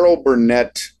 Carol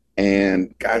Burnett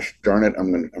and, gosh darn it,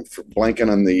 I'm blanking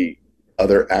on the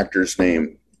other actor's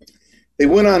name. They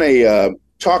went on a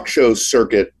talk show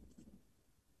circuit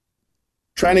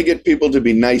trying to get people to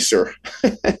be nicer.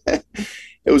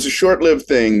 It was a short-lived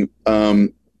thing.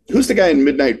 Who's the guy in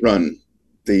Midnight Run?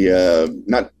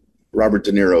 Not Robert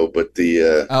De Niro, but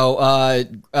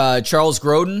Charles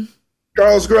Grodin?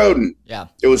 Charles Grodin. Yeah.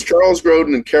 It was Charles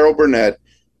Grodin and Carol Burnett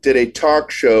did a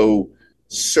talk show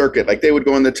circuit. Like, they would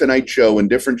go on the Tonight Show and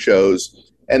different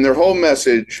shows, and their whole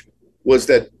message was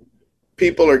that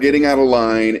people are getting out of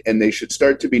line and they should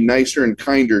start to be nicer and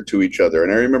kinder to each other.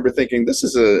 And I remember thinking, this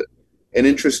is an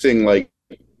interesting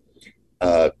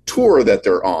tour that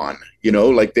they're on.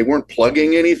 Like, they weren't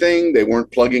plugging anything, they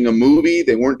weren't plugging a movie,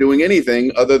 they weren't doing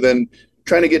anything other than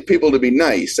trying to get people to be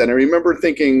nice. And I remember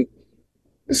thinking,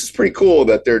 this is pretty cool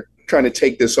that they're trying to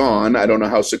take this on. I don't know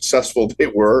how successful they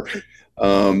were,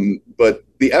 but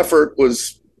the effort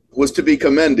was to be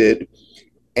commended.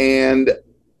 And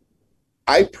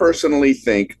I personally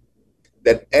think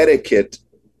that etiquette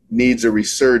needs a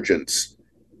resurgence.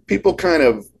 People kind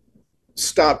of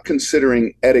stop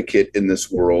considering etiquette in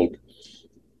this world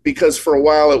because for a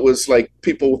while it was like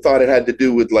people thought it had to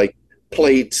do with like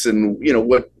plates and,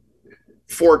 what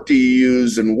fork do you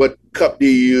use and what cup do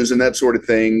you use and that sort of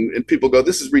thing. And people go,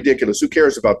 this is ridiculous. Who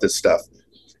cares about this stuff?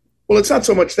 Well, it's not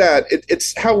so much that.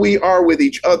 It's how we are with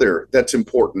each other that's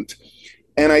important.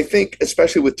 And I think,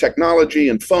 especially with technology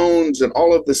and phones and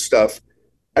all of this stuff,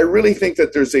 I really think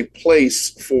that there's a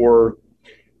place for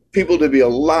people to be a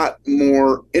lot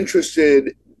more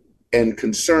interested and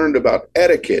concerned about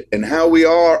etiquette and how we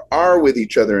are with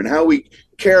each other and how we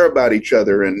care about each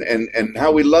other and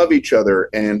how we love each other.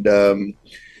 And, I'm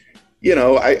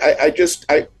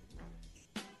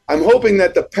hoping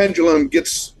that the pendulum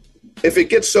if it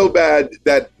gets so bad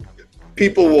that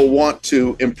people will want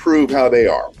to improve how they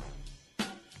are.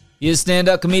 He is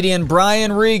stand-up comedian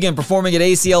Brian Regan performing at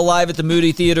ACL Live at the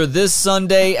Moody Theater this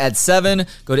Sunday at 7.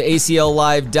 Go to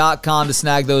acllive.com to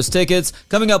snag those tickets.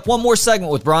 Coming up, one more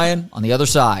segment with Brian on the other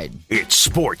side. It's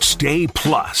Sports Day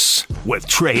Plus with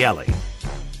Trey Elling.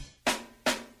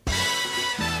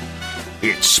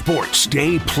 It's Sports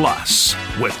Day Plus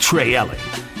with Trey Elling.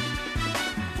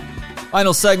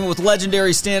 Final segment with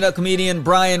legendary stand-up comedian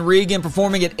Brian Regan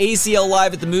performing at ACL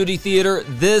Live at the Moody Theater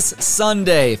this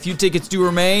Sunday. A few tickets do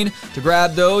remain. To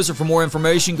grab those or for more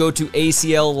information, go to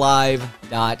acllive.com.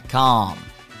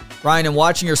 Brian, in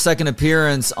watching your second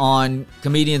appearance on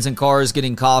Comedians in Cars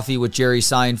Getting Coffee with Jerry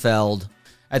Seinfeld,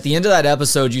 at the end of that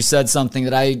episode, you said something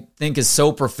that I think is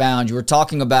so profound. You were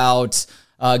talking about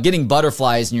getting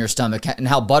butterflies in your stomach and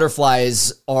how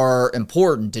butterflies are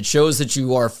important. It shows that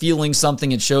you are feeling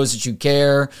something. It shows that you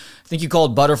care. I think you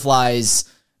called butterflies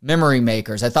memory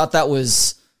makers. I thought that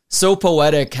was so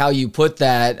poetic how you put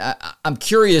that. I'm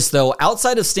curious, though,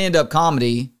 outside of stand-up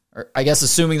comedy, or I guess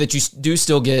assuming that you do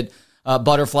still get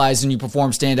butterflies and you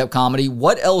perform stand-up comedy,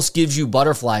 what else gives you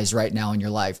butterflies right now in your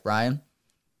life, Brian?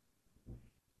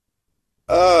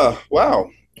 Wow.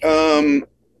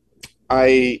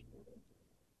 I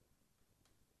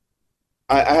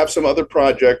have some other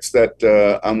projects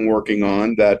that I'm working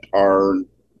on that are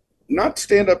not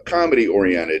stand-up comedy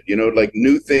oriented, like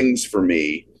new things for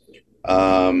me.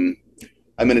 I'm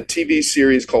in a TV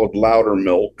series called Louder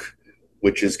Milk,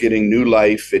 which is getting new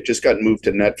life. It just got moved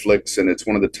to Netflix, and it's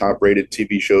one of the top-rated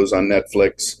TV shows on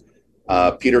Netflix.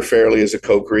 Peter Farrelly is a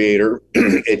co-creator.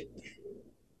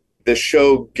 This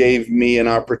show gave me an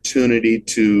opportunity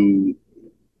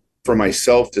for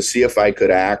myself to see if I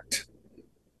could act.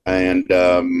 And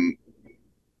I'm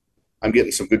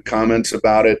getting some good comments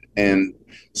about it. And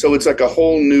so it's like a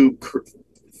whole new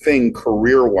thing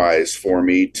career-wise for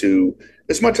me to,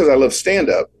 as much as I love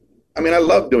stand-up, I mean, I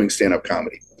love doing stand-up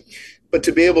comedy, but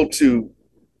to be able to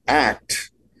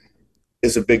act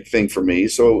is a big thing for me.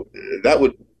 So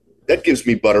that gives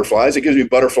me butterflies. It gives me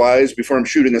butterflies before I'm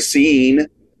shooting a scene,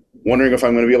 wondering if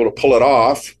I'm going to be able to pull it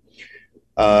off.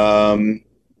 And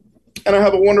I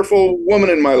have a wonderful woman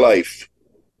in my life,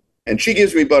 and she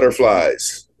gives me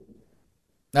butterflies.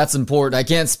 That's important. I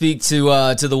can't speak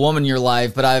to the woman in your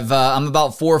life, but I'm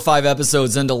about 4 or 5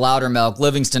 episodes into Louder Milk.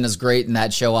 Livingston is great in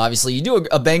that show, obviously. You do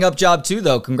a bang-up job, too,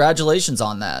 though. Congratulations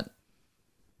on that.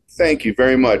 Thank you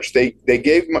very much. They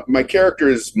gave my character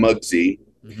is Muggsy,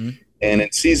 and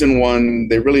in season 1,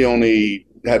 they really only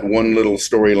had one little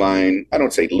storyline. I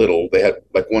don't say little. They had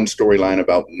like one storyline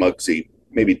about Muggsy,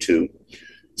 maybe 2.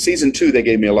 Season 2, they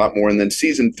gave me a lot more. And then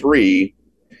season 3,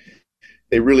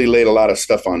 they really laid a lot of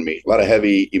stuff on me, a lot of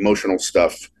heavy emotional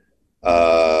stuff.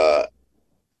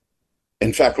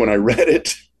 In fact, when I read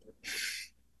it,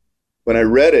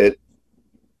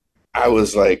 I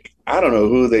was like, I don't know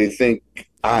who they think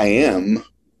I am.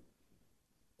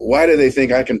 Why do they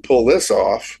think I can pull this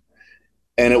off?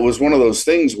 And it was one of those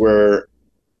things where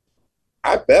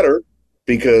I better,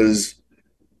 because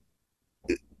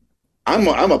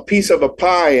I'm a piece of a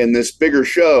pie in this bigger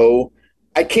show.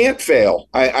 I can't fail.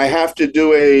 I have to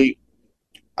do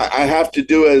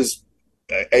as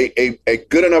a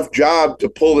good enough job to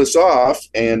pull this off.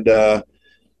 And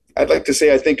I'd like to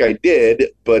say I think I did,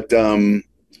 but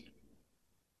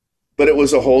it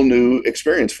was a whole new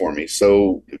experience for me.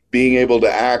 So being able to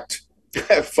act,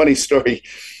 funny story.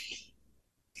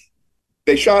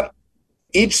 They shot,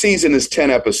 each season is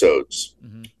 10 episodes.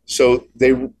 So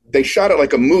they shot it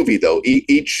like a movie, though.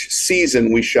 Each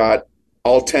season we shot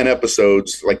all 10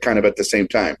 episodes, like kind of at the same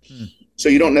time. So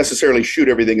you don't necessarily shoot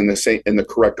everything in the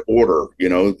correct order. You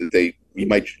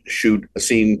might shoot a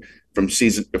scene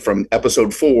from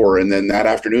episode 4, and then that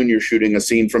afternoon you're shooting a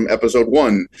scene from episode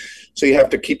 1. So you have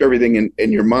to keep everything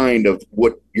in your mind of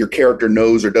what your character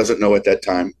knows or doesn't know at that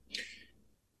time.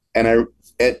 And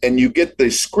you get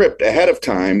the script ahead of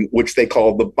time, which they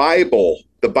call the Bible.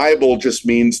 The Bible just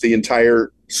means the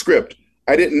entire script.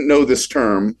 I didn't know this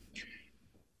term.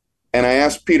 And I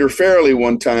asked Peter Farrelly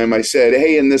one time, I said,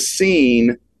 hey, in this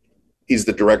scene, he's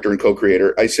the director and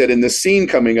co-creator. I said, in this scene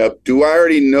coming up, do I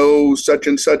already know such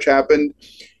and such happened?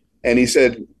 And he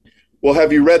said, well,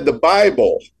 have you read the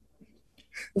Bible?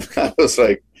 I was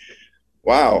like,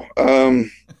 wow.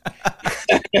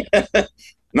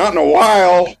 Not in a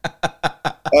while.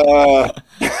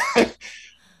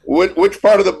 Which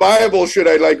part of the Bible should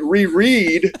I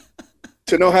reread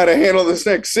to know how to handle this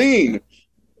next scene?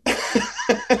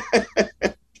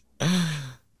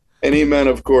 And he meant,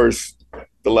 of course,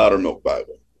 the Louder Milk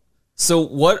Bible. So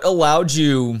what allowed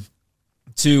you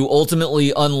to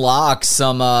ultimately unlock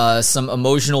some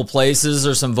emotional places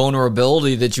or some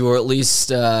vulnerability that you were at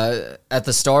least at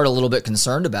the start a little bit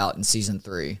concerned about in season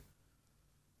 3?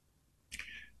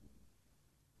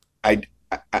 I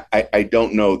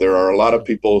don't know. There are a lot of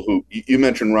people who, you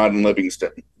mentioned Ron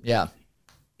Livingston. Yeah.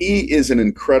 He is an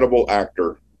incredible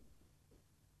actor.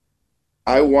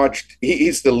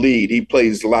 He's the lead. He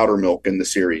plays Louder Milk in the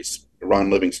series, Ron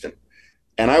Livingston.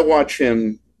 And I watched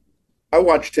him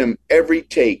every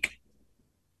take,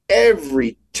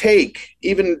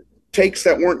 even takes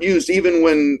that weren't used, even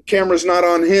when camera's not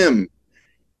on him.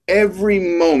 Every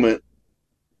moment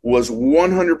was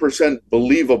 100%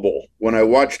 believable when I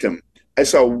watched him. I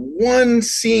saw one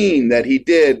scene that he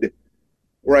did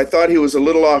where I thought he was a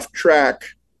little off track.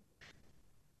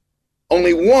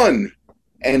 Only one.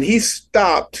 And he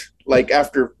stopped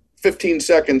after 15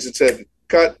 seconds, it said,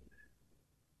 cut,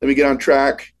 let me get on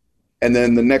track. And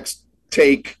then the next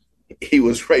take, he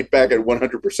was right back at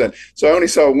 100%. So I only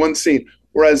saw one scene.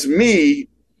 Whereas me,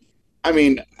 I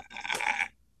mean,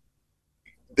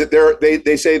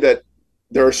 they say that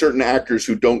there are certain actors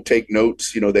who don't take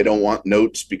notes. They don't want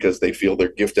notes because they feel they're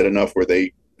gifted enough where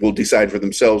they will decide for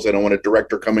themselves. They don't want a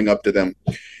director coming up to them.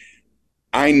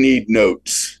 I need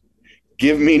notes.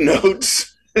 Give me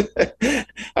notes.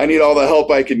 I need all the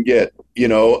help I can get,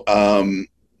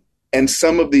 and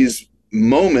some of these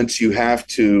moments you have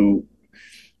to,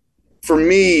 for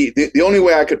me, the only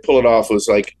way I could pull it off was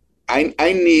like,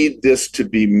 I need this to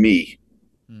be me.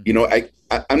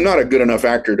 I'm not a good enough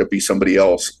actor to be somebody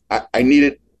else. I need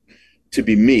it to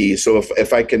be me. So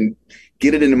if I can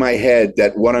get it into my head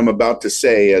that what I'm about to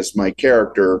say as my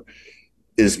character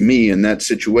is me in that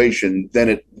situation, then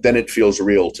it feels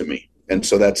real to me. And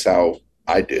so that's how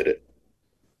I did it.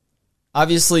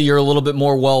 Obviously, you're a little bit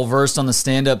more well-versed on the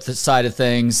stand-up side of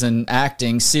things and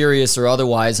acting, serious or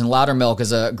otherwise. And Loudermilk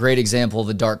is a great example of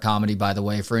the dark comedy, by the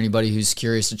way, for anybody who's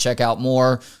curious to check out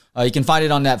more. You can find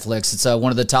it on Netflix. It's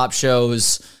one of the top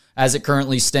shows as it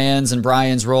currently stands, and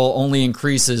Brian's role only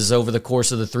increases over the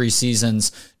course of the 3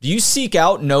 seasons. Do you seek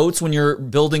out notes when you're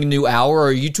building a new hour, or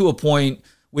are you to a point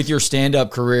with your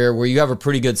stand-up career where you have a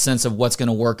pretty good sense of what's going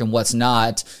to work and what's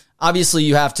not? Obviously,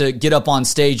 you have to get up on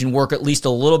stage and work at least a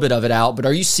little bit of it out, but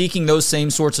are you seeking those same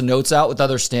sorts of notes out with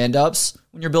other stand-ups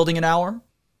when you're building an hour?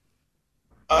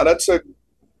 That's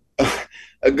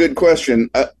a good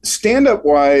question. Stand-up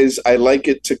wise, I like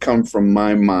it to come from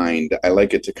my mind. I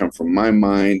like it to come from my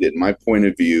mind and my point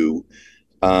of view.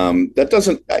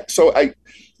 The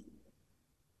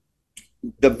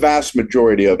vast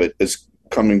majority of it is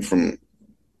coming from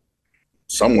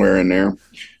somewhere in there.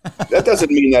 That doesn't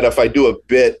mean that if I do a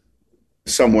bit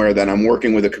somewhere that I'm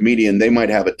working with a comedian, they might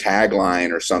have a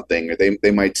tagline or something, or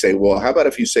they might say, well, how about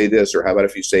if you say this, or how about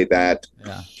if you say that?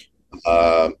 Yeah.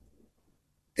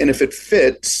 And if it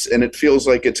fits and it feels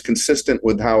like it's consistent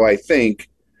with how I think,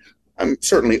 I'm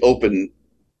certainly open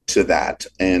to that.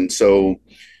 And so,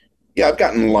 yeah, I've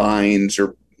gotten lines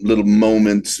or little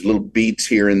moments, little beats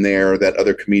here and there that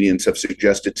other comedians have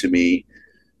suggested to me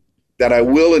that I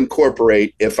will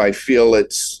incorporate if I feel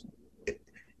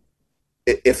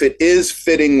if it is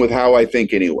fitting with how I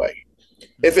think anyway.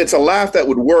 If it's a laugh that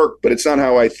would work, but it's not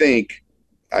how I think,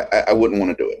 I wouldn't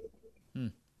want to do it.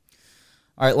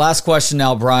 All right, last question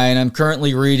now, Brian. I'm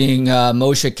currently reading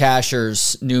Moshe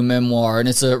Kasher's new memoir, and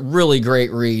it's a really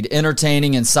great read,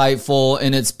 entertaining, insightful,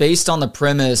 and it's based on the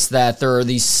premise that there are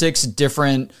these 6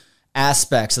 different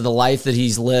aspects of the life that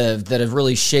he's lived that have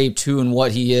really shaped who and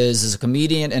what he is as a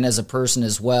comedian and as a person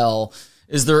as well.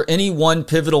 Is there any one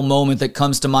pivotal moment that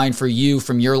comes to mind for you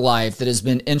from your life that has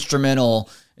been instrumental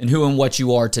in who and what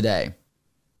you are today?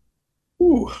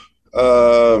 There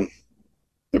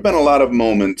have been a lot of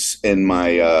moments in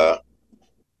my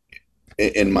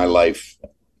life.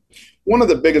 One of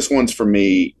the biggest ones for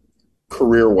me,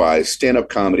 career-wise, stand-up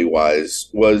comedy-wise,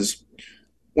 was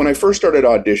when I first started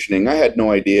auditioning. I had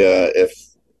no idea if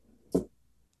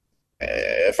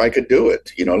I could do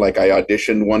it. Like I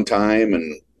auditioned one time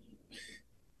and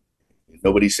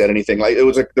nobody said anything. Like there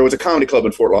was a comedy club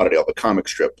in Fort Lauderdale, the Comic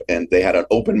Strip, and they had an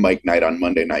open mic night on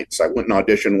Monday nights. I went and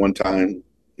auditioned one time,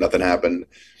 nothing happened.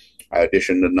 I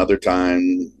auditioned another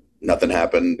time, nothing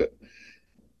happened.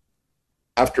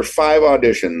 After 5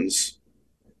 auditions,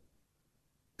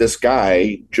 this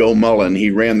guy, Joe Mullen,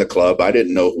 he ran the club. I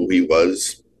didn't know who he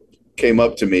was, came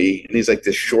up to me, and he's like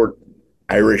this short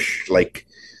Irish, like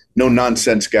no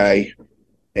nonsense guy.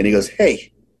 And he goes,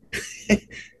 "Hey,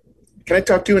 can I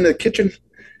talk to you in the kitchen?"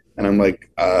 And I'm like,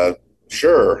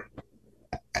 sure.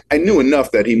 I knew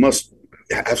enough that he must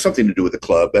have something to do with the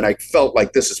club, and I felt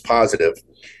like this is positive.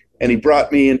 And he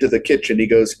brought me into the kitchen. He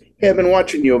goes, "Hey, I've been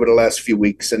watching you over the last few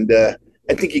weeks, and I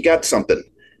think you got something.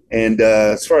 And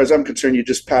as far as I'm concerned, you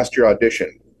just passed your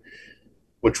audition,"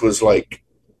 which was like,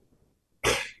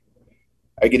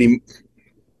 I get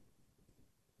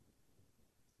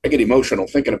emotional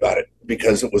thinking about it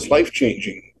because it was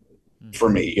life-changing for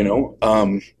me,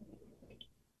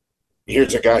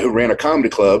 Here's a guy who ran a comedy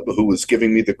club who was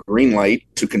giving me the green light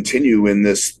to continue in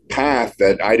this path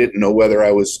that I didn't know whether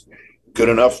I was good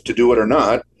enough to do it or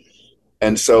not.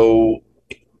 And so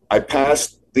I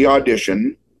passed the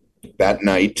audition that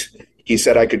night. He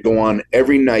said I could go on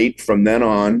every night from then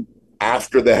on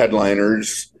after the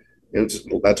headliners.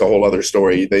 That's a whole other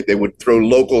story. They would throw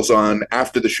locals on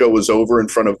after the show was over in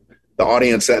front of the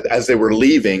audience as they were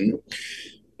leaving.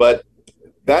 But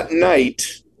that night,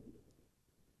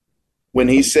 when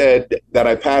he said that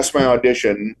I passed my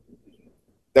audition,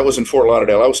 That was in Fort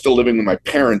Lauderdale. I was still living with my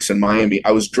parents in Miami.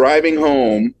 I was driving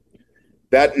home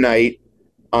that night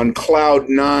on cloud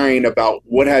 9 about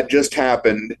what had just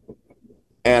happened,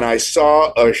 and I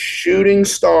saw a shooting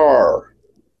star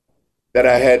that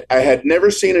I had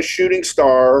never seen a shooting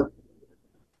star.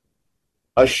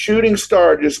 A shooting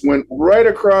star just went right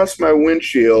across my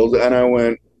windshield, and I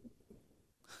went,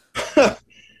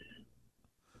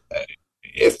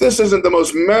 if this isn't the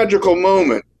most magical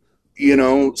moment,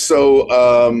 so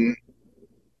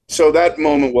that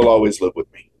moment will always live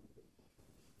with me.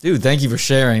 Dude, thank you for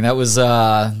sharing. That was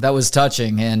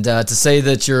touching, and to say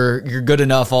that you're good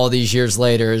enough all these years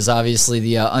later is obviously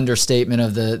the understatement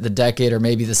of the decade or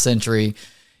maybe the century.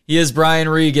 He is Brian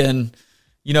Regan.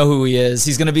 You know who he is.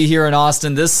 He's going to be here in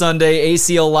Austin this Sunday,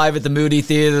 ACL Live at the Moody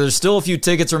Theater. There's still a few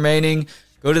tickets remaining.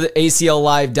 Go to the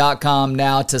acllive.com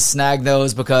now to snag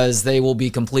those because they will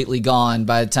be completely gone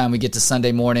by the time we get to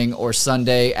Sunday morning or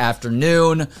Sunday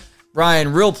afternoon.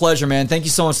 Brian, real pleasure, man. Thank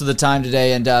you so much for the time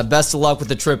today, and best of luck with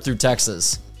the trip through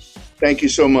Texas. Thank you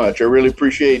so much. I really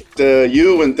appreciate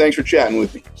you, and thanks for chatting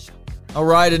with me. All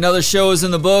right, another show is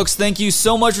in the books. Thank you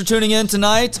so much for tuning in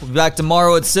tonight. We'll be back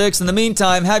tomorrow at 6. In the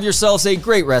meantime, have yourselves a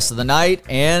great rest of the night,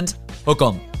 and hook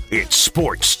 'em. It's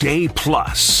Sports Day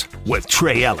Plus with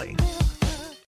Trey Elling.